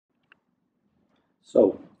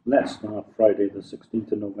So let's start Friday the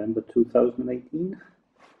 16th of November 2018.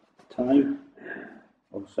 Time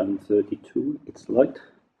 07:32. It's light.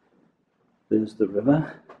 There's the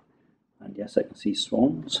river, and yes, I can see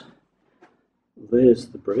swans. There's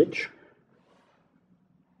the bridge,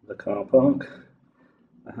 the car park.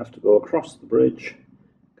 I have to go across the bridge,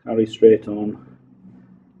 carry straight on,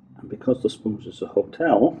 and because the Spoons is a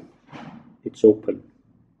hotel, it's open.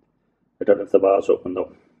 I don't know if the bar's open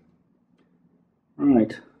though.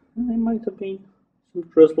 Right, there might have been some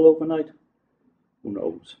drizzle overnight. Who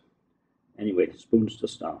knows? Anyway, Spoons to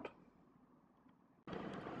start.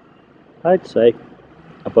 I'd say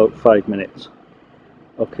about 5 minutes.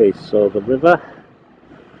 Okay, so the river,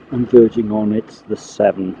 I'm verging on it's the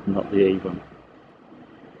Severn, not the Avon.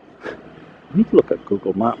 I need to look at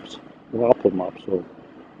Google Maps, or Apple Maps, or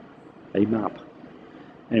a map.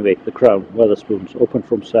 Anyway, the Crown, Wetherspoons, open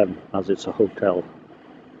from 7 as it's a hotel.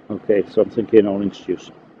 Okay, so I'm thinking orange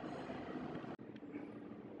juice.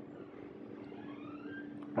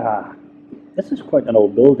 This is quite an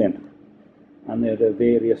old building, and there are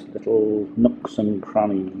various little nooks and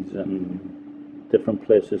crannies and different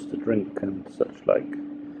places to drink and such like.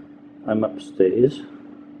 I'm upstairs.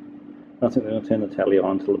 I think we're going to turn the telly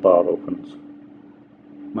on until the bar opens.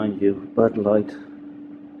 Mind you, Bud Light,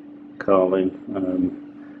 Carling.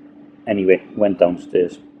 Anyway, went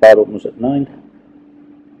downstairs. Bar opens at 9.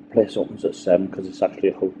 Place opens at 7 because it's actually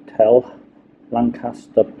a hotel.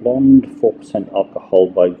 Lancaster Blonde, 4% alcohol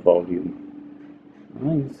by volume.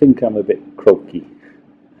 I think I'm a bit croaky.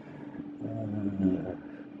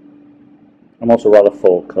 I'm also rather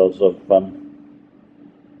full because of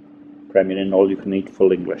Premier Inn all you can eat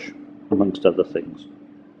full English, amongst other things.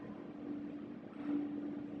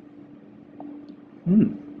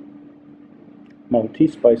 Malty,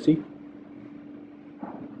 spicy.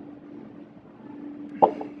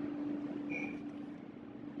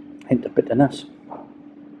 Hint of bitterness.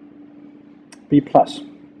 B+. It's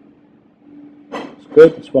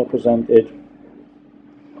good, it's well presented.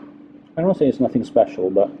 I don't say it's nothing special,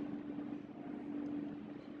 but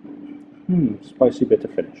spicy bitter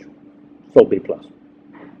finish. Still B+.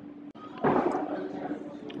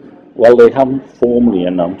 Well, they haven't formally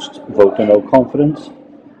announced vote of no confidence.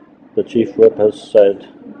 The Chief Whip has said,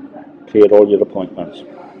 clear all your appointments.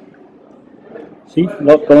 See, a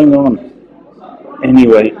lot going on.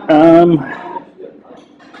 Anyway,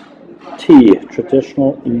 tea,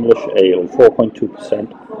 traditional English ale,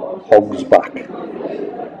 4.2%, Hog's Back.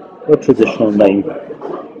 A traditional name.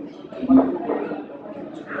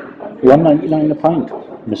 $1.99 a pint,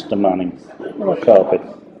 Mr. Manning. What a carpet.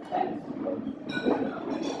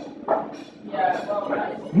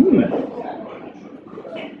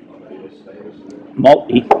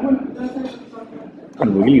 Malty and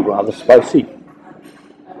really rather spicy.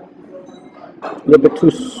 A little bit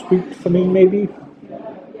too sweet for me, maybe.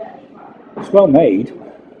 It's well made,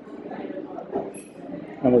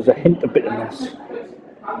 and there's a hint of bitterness,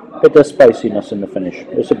 bitter spiciness in the finish.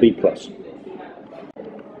 It's a B+.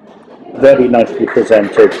 Very nicely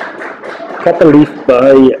presented. Copper Leaf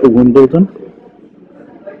by Wimbledon.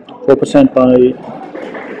 4%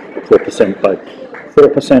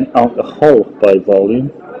 alcohol by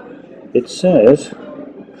volume. It says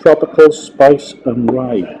tropical spice and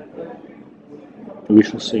rye. We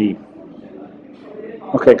shall see.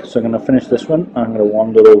 Okay, so I'm going to finish this one. I'm going to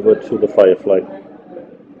wander over to the Firefly.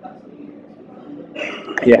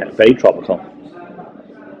 Yeah, very tropical.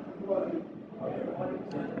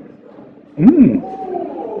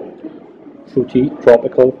 Fruity,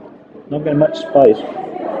 tropical, not very much spice.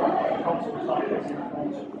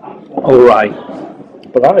 Alright,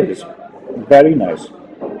 but that is very nice.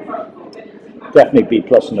 Definitely B+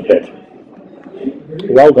 in a bit.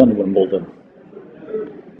 Well done, Wimbledon.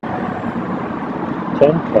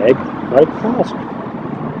 10 keg, right fast.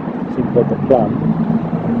 Seems like a plan.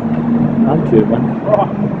 And German.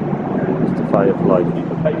 It's the Firefly.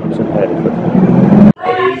 It's in Hereford.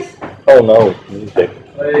 Oh no, music.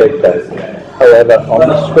 Take that. However, on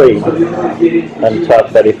the screen, and tab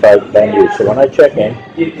 35 menu. So when I check in,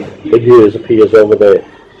 the viewers appears over there.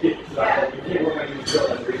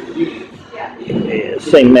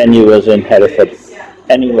 Same menu as in Hereford.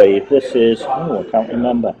 Anyway, this is, I can't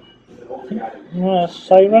remember.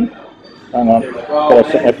 Siren? Hang on, gotta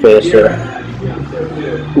set my face here.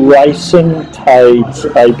 Rising Tides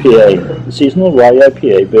IPA. Seasonal rye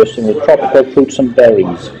IPA bursting with tropical fruits and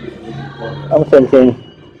berries. I'm thinking,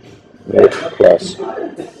 B+.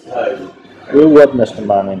 You would, Mr.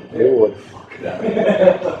 Manning, you would.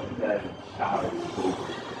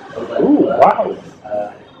 Ooh, wow.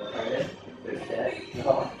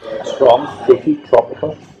 Strong, fruity,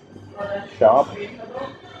 tropical. sharp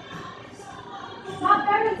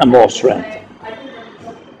and more strength.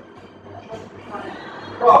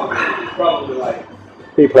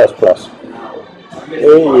 B++. There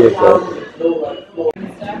you go.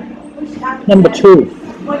 Number 2,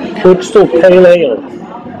 Coastal Pale Ale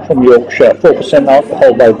from Yorkshire, 4%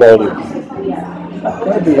 alcohol by volume. I've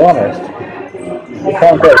got to be honest, you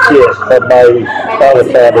can't get to it, but my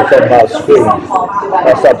avatar is on my screen.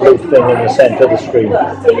 That's that blue thing in the centre of the screen.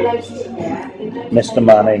 Mr.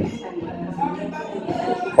 Manning.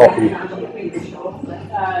 Hoppy.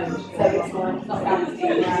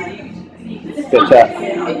 Bitter.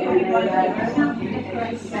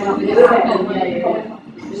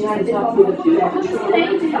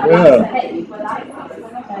 Yeah.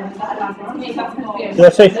 Did I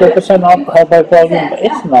say 4% alcohol by volume? But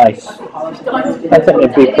it's nice. I think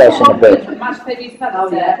it'd be plus in a bit.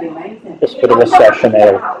 It's a bit of a session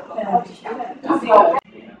ale.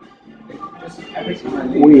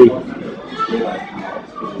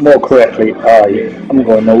 More correctly, I'm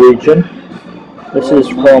going Norwegian. This is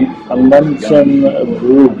from Amundsen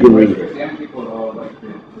Brewery,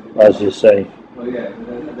 as you say.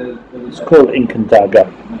 It's called Ink and Dagger.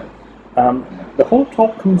 The whole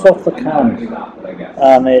top comes off the can,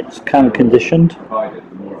 and it's can conditioned.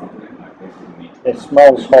 It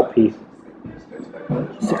smells hoppy.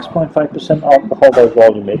 6.5% alcohol by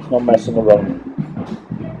volume. It's not messing around.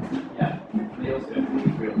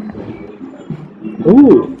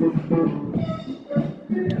 Ooh,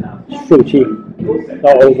 it's fruity,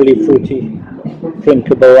 not overly fruity.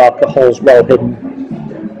 Drinkable, alcohol's well hidden.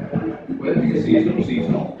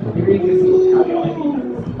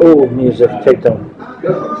 Oh, music, take down.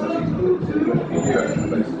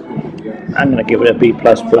 I'm going to give it a B++.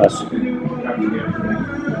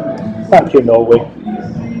 Thank you, Norway.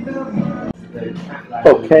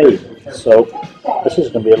 Okay, so this is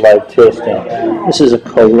going to be a live tasting. This is a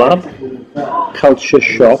collab, Culture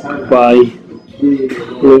Shock by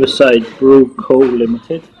Riverside Brew Co.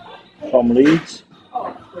 Limited from Leeds,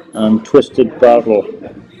 and Twisted Barrel,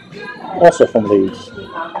 also from Leeds.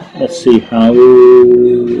 Let's see how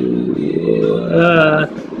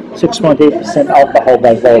 6.8% alcohol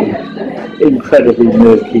by volume, incredibly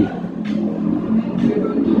murky.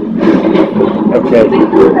 Okay,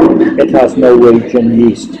 it has Norwegian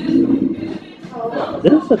yeast.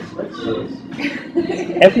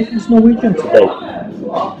 Everything's Norwegian today.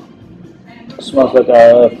 Smells like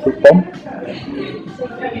a fruit bomb.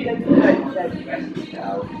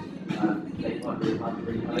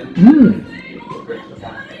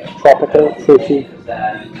 Tropical, fruity,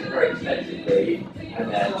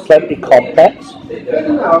 slightly complex,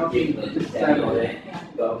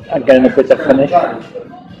 and getting a bit of finish.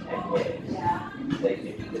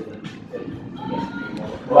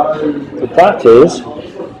 But that is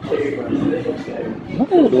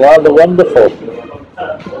rather wonderful.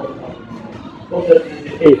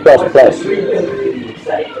 A++.